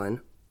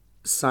 Jacqueline,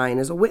 sign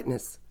as a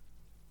witness.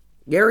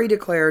 Gary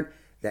declared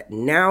that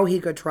now he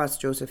could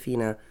trust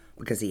Josephina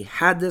because he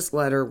had this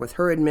letter with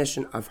her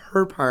admission of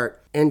her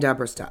part in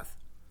Deborah's death.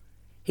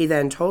 He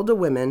then told the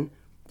women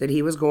that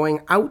he was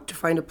going out to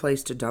find a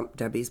place to dump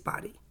Debbie's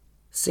body.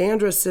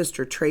 Sandra's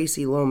sister,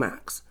 Tracy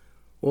Lomax,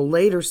 will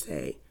later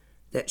say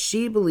that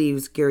she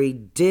believes Gary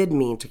did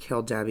mean to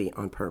kill Debbie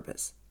on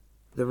purpose.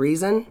 The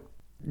reason?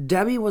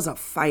 Debbie was a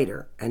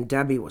fighter and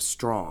Debbie was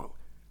strong.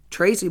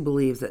 Tracy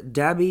believes that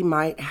Debbie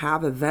might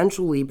have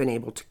eventually been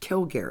able to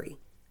kill Gary.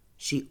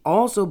 She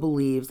also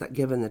believes that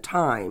given the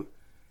time,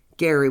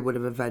 Gary would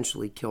have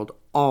eventually killed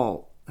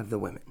all of the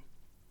women.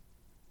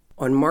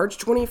 On March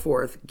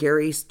 24th,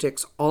 Gary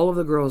sticks all of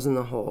the girls in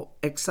the hole,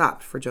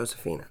 except for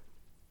Josephina.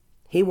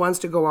 He wants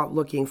to go out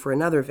looking for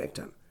another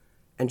victim,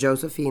 and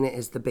Josephina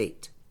is the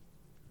bait.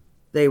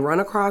 They run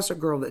across a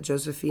girl that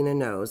Josephina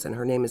knows, and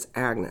her name is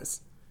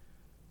Agnes.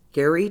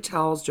 Gary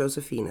tells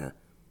Josephina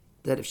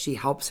that if she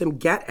helps him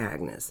get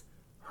Agnes,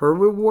 her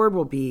reward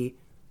will be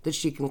that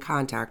she can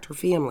contact her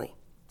family.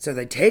 So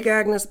they take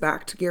Agnes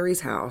back to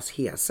Gary's house.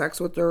 He has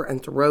sex with her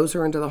and throws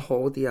her into the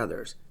hole with the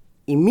others.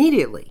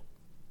 Immediately,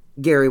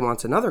 Gary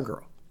wants another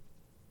girl.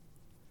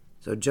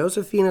 So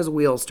Josephina's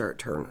wheels start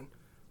turning.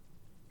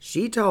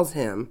 She tells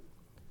him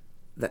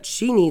that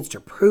she needs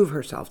to prove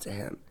herself to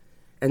him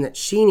and that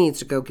she needs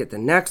to go get the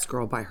next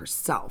girl by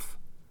herself.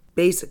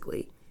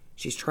 Basically,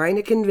 she's trying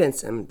to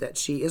convince him that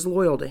she is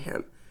loyal to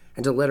him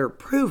and to let her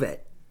prove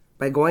it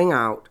by going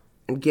out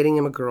and getting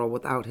him a girl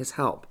without his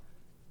help.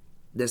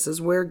 This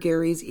is where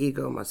Gary's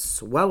ego must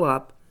swell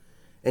up,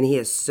 and he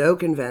is so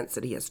convinced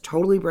that he has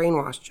totally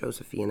brainwashed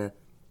Josephina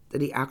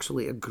that he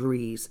actually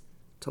agrees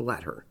to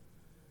let her.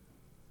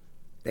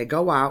 They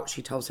go out.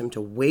 She tells him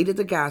to wait at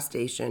the gas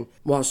station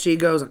while she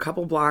goes a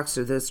couple blocks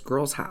to this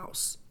girl's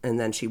house, and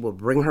then she will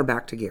bring her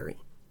back to Gary.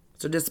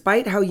 So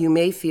despite how you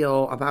may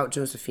feel about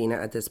Josefina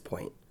at this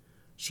point,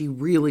 she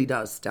really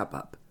does step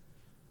up.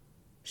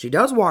 She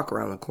does walk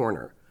around the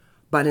corner,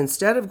 but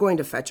instead of going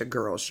to fetch a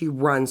girl, she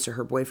runs to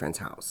her boyfriend's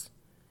house.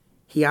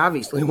 He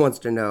obviously wants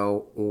to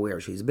know where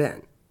she's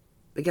been.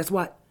 But guess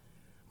what?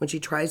 When she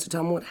tries to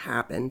tell him what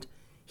happened,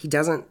 he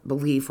doesn't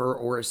believe her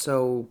or is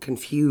so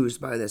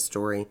confused by this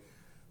story.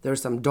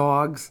 There's some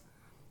dogs.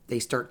 They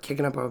start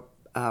kicking up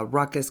a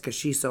ruckus because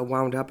she's so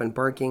wound up and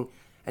barking,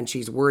 and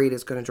she's worried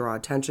it's going to draw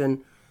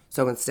attention.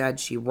 So instead,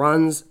 she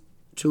runs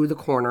to the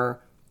corner,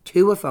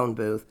 to a phone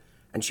booth,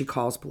 and she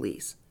calls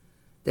police.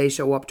 They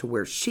show up to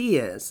where she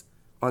is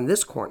on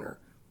this corner,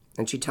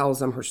 and she tells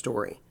them her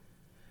story.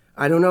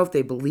 I don't know if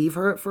they believe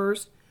her at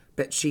first,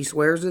 but she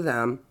swears to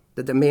them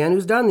that the man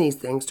who's done these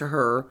things to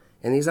her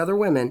and these other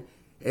women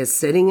is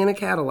sitting in a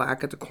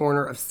Cadillac at the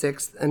corner of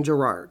 6th and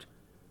Girard.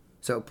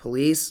 So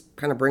police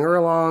kind of bring her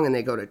along and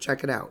they go to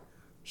check it out.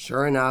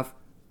 Sure enough,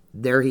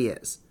 there he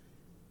is.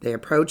 They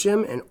approach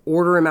him and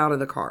order him out of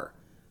the car.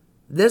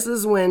 This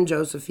is when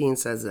Josephine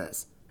says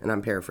this, and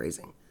I'm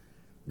paraphrasing.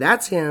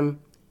 That's him.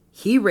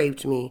 He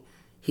raped me.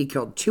 He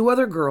killed 2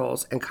 other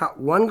girls and cut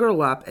one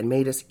girl up and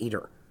made us eat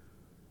her.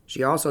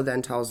 She also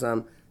then tells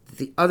them that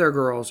the other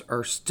girls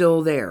are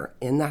still there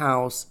in the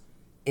house,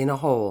 in a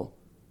hole,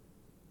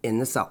 in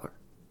the cellar.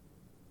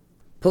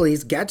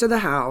 Police get to the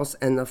house,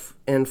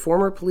 and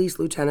former police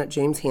lieutenant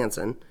James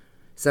Hansen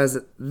says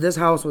that this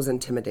house was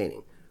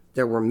intimidating.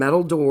 There were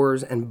metal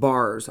doors and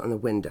bars on the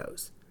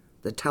windows.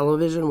 The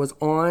television was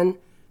on,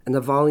 and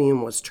the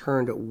volume was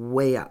turned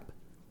way up.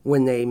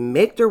 When they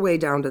make their way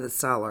down to the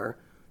cellar,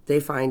 they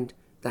find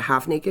the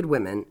half-naked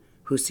women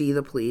who see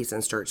the police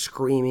and start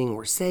screaming,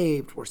 "We're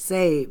saved, we're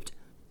saved."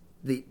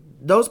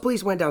 Those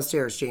police went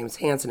downstairs. James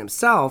Hansen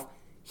himself,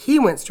 he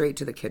went straight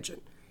to the kitchen,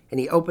 and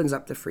he opens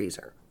up the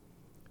freezer.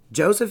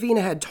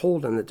 Josefina had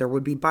told him that there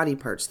would be body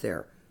parts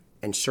there,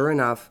 and sure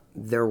enough,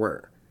 there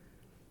were.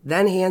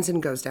 Then Hansen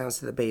goes down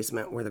to the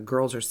basement where the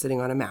girls are sitting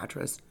on a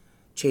mattress,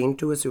 chained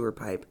to a sewer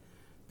pipe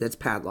that's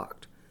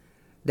padlocked.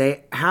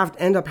 They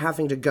end up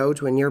having to go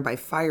to a nearby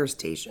fire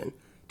station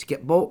to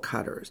get bolt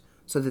cutters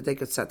so that they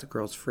could set the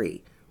girls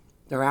free.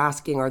 They're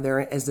asking,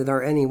 is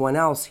there anyone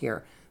else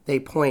here? They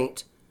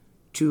point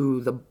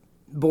to the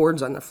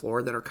boards on the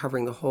floor that are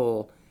covering the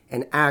hole,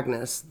 and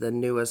Agnes, the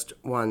newest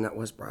one that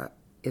was brought,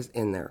 is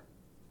in there.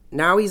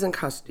 Now he's in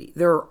custody.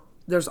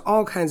 There's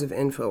all kinds of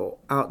info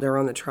out there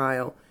on the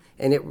trial,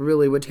 and it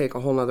really would take a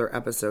whole nother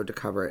episode to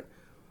cover it.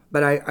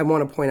 But I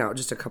want to point out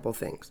just a couple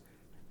things.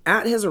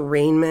 At his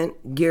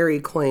arraignment, Gary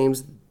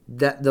claims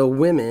that the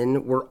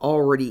women were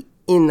already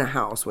in the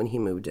house when he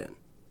moved in.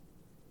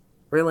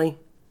 Really?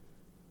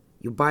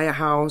 You buy a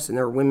house and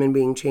there are women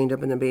being chained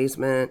up in the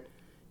basement.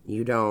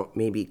 You don't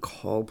maybe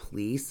call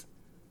police.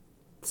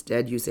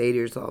 Instead, you say to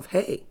yourself,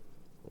 hey,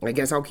 I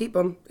guess I'll keep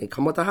them. They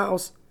come with the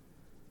house.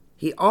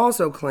 He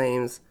also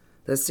claims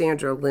that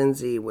Sandra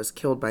Lindsay was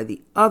killed by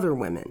the other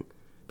women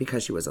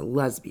because she was a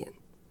lesbian.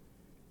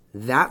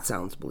 That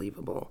sounds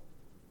believable.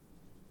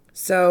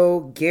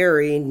 So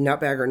Gary,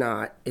 nutbag or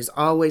not, is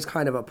always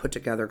kind of a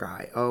put-together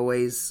guy.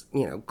 Always,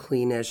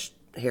 cleanish,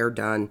 hair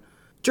done.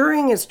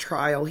 During his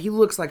trial, he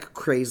looks like a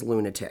crazed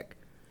lunatic.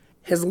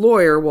 His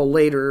lawyer will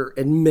later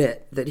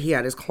admit that he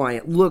had his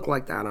client look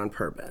like that on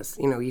purpose.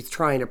 He's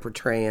trying to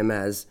portray him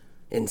as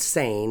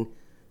insane,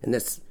 and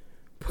this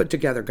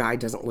put-together guy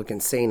doesn't look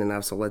insane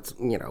enough, so let's,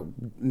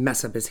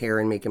 mess up his hair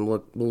and make him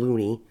look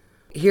loony.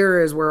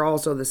 Here is where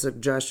also the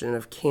suggestion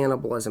of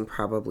cannibalism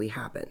probably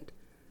happened.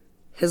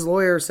 His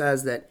lawyer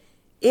says that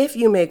if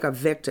you make a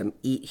victim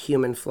eat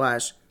human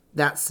flesh,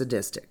 that's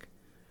sadistic.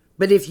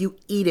 But if you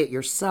eat it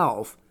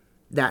yourself,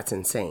 that's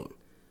insane.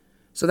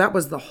 So that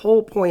was the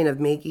whole point of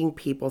making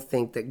people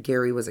think that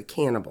Gary was a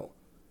cannibal.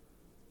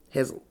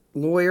 His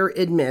lawyer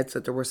admits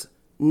that there was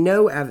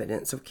no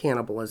evidence of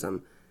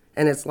cannibalism,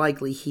 and it's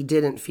likely he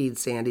didn't feed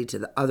Sandy to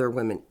the other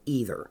women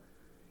either.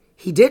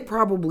 He did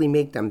probably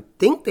make them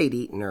think they'd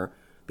eaten her,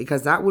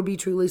 because that would be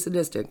truly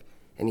sadistic,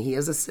 and he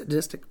is a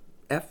sadistic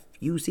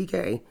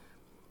F-U-C-K.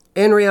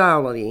 In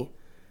reality,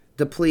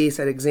 the police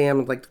had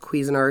examined the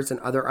Cuisinarts and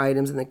other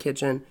items in the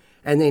kitchen,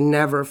 and they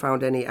never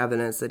found any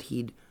evidence that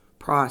he'd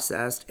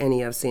processed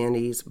any of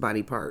Sandy's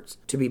body parts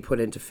to be put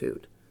into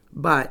food.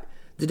 But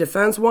the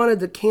defense wanted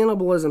the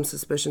cannibalism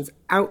suspicions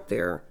out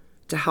there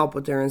to help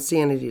with their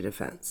insanity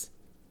defense.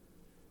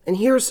 And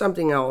here's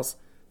something else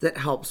that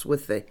helps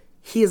with the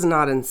he is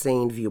not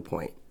insane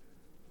viewpoint.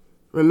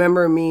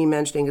 Remember me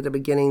mentioning at the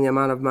beginning the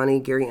amount of money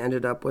Gary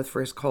ended up with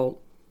for his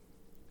cult?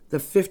 The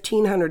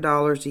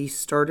 $1,500 he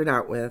started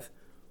out with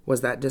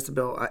was that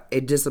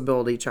a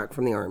disability check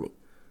from the Army.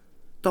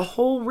 The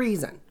whole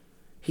reason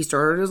he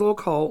started his little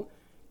cult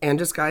and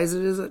disguised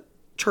it as a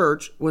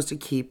church was to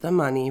keep the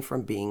money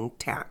from being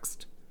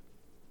taxed.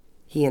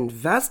 He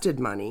invested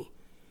money,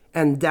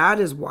 and that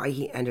is why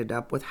he ended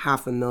up with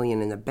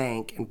 $500,000 in the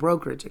bank and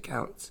brokerage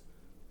accounts.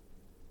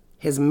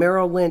 His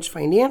Merrill Lynch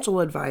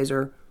financial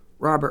advisor,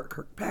 Robert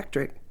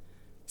Kirkpatrick,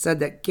 said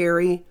that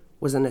Gary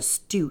was an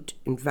astute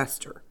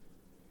investor.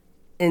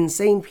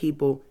 Insane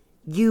people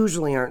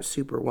usually aren't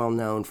super well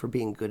known for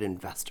being good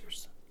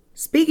investors.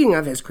 Speaking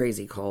of his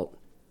crazy cult,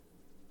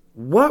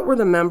 what were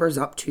the members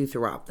up to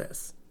throughout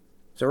this?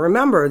 So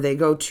remember, they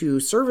go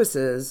to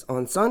services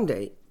on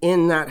Sunday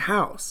in that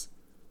house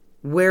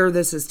where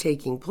this is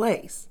taking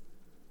place.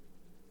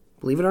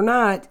 Believe it or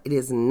not, it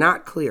is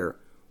not clear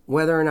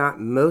whether or not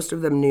most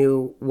of them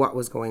knew what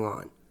was going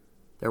on.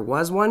 There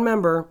was one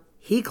member,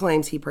 he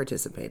claims he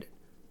participated.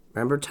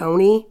 Remember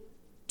Tony?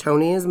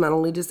 Tony is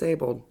mentally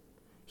disabled.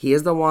 He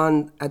is the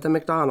one at the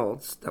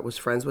McDonald's that was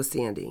friends with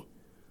Sandy.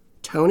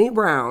 Tony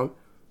Brown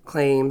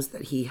claims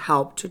that he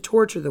helped to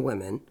torture the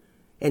women,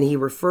 and he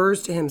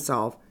refers to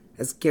himself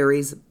as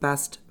Gary's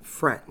best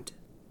friend.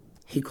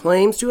 He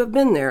claims to have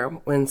been there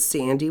when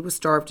Sandy was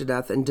starved to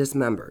death and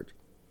dismembered.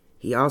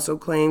 He also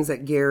claims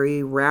that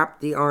Gary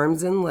wrapped the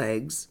arms and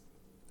legs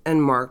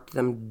and marked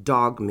them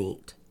dog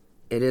meat.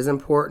 It is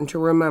important to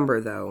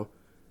remember, though,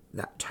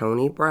 that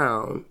Tony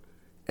Brown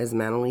is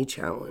mentally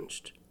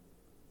challenged,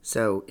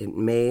 so it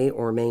may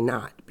or may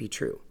not be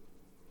true.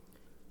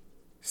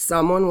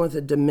 Someone with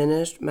a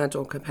diminished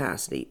mental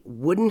capacity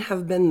wouldn't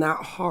have been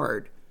that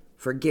hard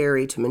for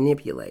Gary to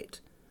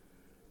manipulate.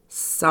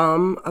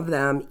 Some of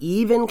them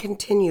even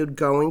continued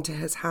going to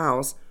his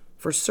house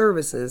for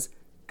services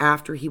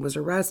after he was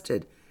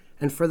arrested.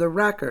 And for the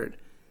record,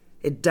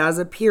 it does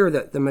appear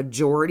that the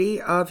majority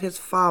of his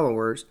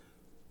followers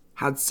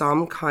had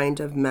some kind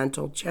of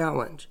mental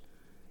challenge.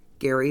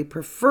 Gary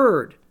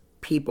preferred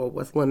people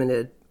with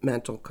limited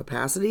mental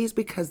capacities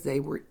because they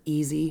were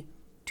easy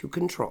to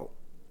control.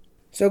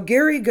 So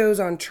Gary goes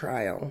on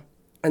trial,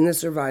 and the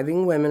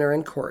surviving women are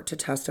in court to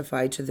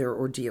testify to their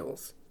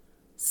ordeals.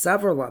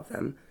 Several of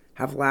them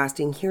have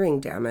lasting hearing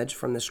damage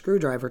from the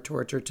screwdriver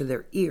torture to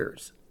their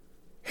ears.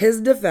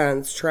 His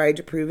defense tried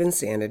to prove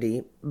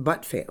insanity,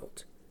 but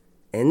failed.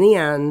 In the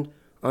end,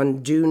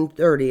 on June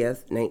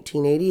 30th,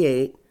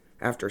 1988,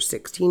 after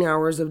 16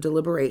 hours of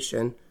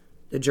deliberation,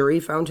 the jury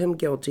found him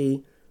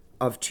guilty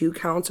of 2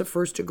 counts of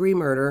first-degree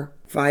murder,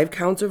 5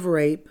 counts of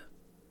rape,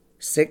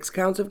 6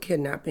 counts of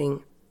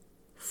kidnapping,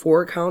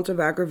 4 counts of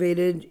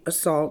aggravated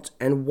assault,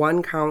 and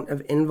 1 count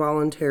of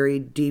involuntary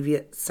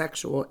deviant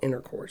sexual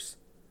intercourse.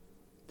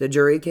 The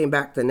jury came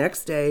back the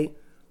next day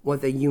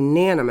with a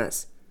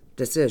unanimous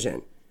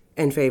decision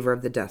in favor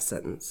of the death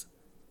sentence.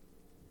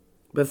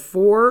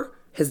 Before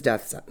his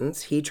death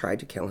sentence, he tried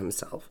to kill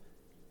himself.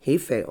 He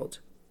failed.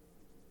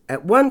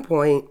 At one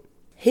point,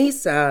 he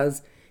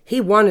says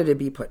he wanted to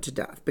be put to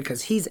death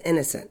because he's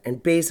innocent,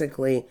 and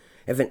basically,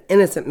 if an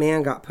innocent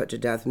man got put to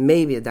death,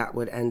 maybe that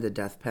would end the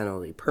death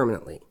penalty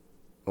permanently.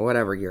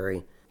 Whatever,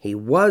 Gary. He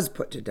was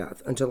put to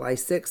death on July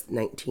 6,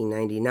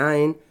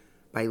 1999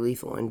 by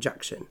lethal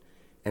injection.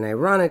 And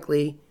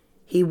ironically,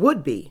 he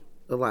would be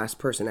the last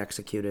person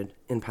executed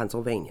in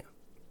Pennsylvania.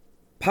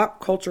 Pop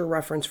culture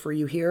reference for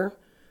you here.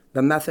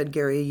 The method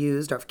Gary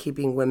used of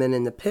keeping women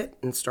in the pit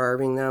and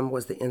starving them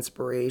was the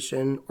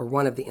inspiration, or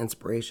one of the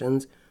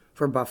inspirations,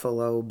 for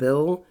Buffalo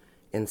Bill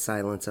in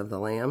Silence of the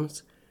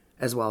Lambs,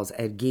 as well as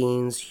Ed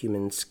Gein's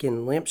human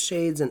skin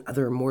lampshades and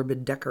other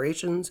morbid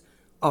decorations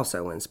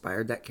also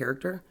inspired that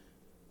character.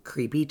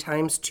 Creepy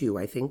times 2,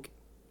 I think.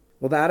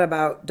 Well, that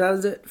about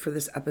does it for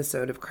this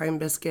episode of Crime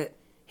Biscuit.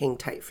 Hang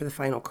tight for the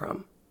final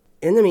crumb.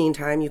 In the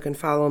meantime, you can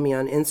follow me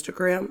on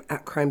Instagram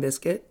at Crime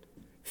Biscuit,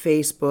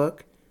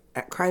 Facebook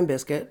at Crime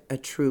Biscuit, a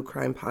true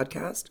crime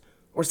podcast,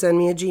 or send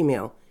me a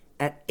Gmail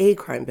at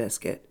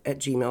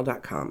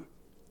acrimebiscuit@gmail.com.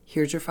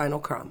 Here's your final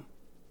crumb.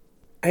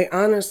 I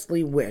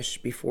honestly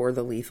wish before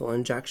the lethal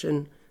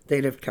injection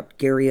they'd have kept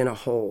Gary in a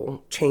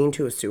hole, chained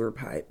to a sewer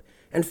pipe,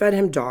 and fed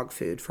him dog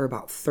food for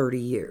about 30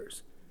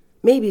 years.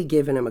 Maybe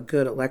given him a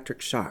good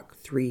electric shock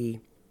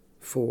 3,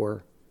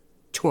 4,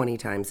 20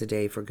 times a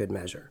day for good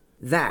measure.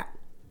 That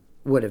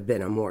would have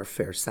been a more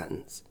fair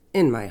sentence,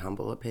 in my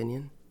humble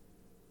opinion.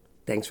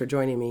 Thanks for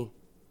joining me.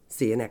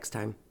 See you next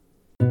time.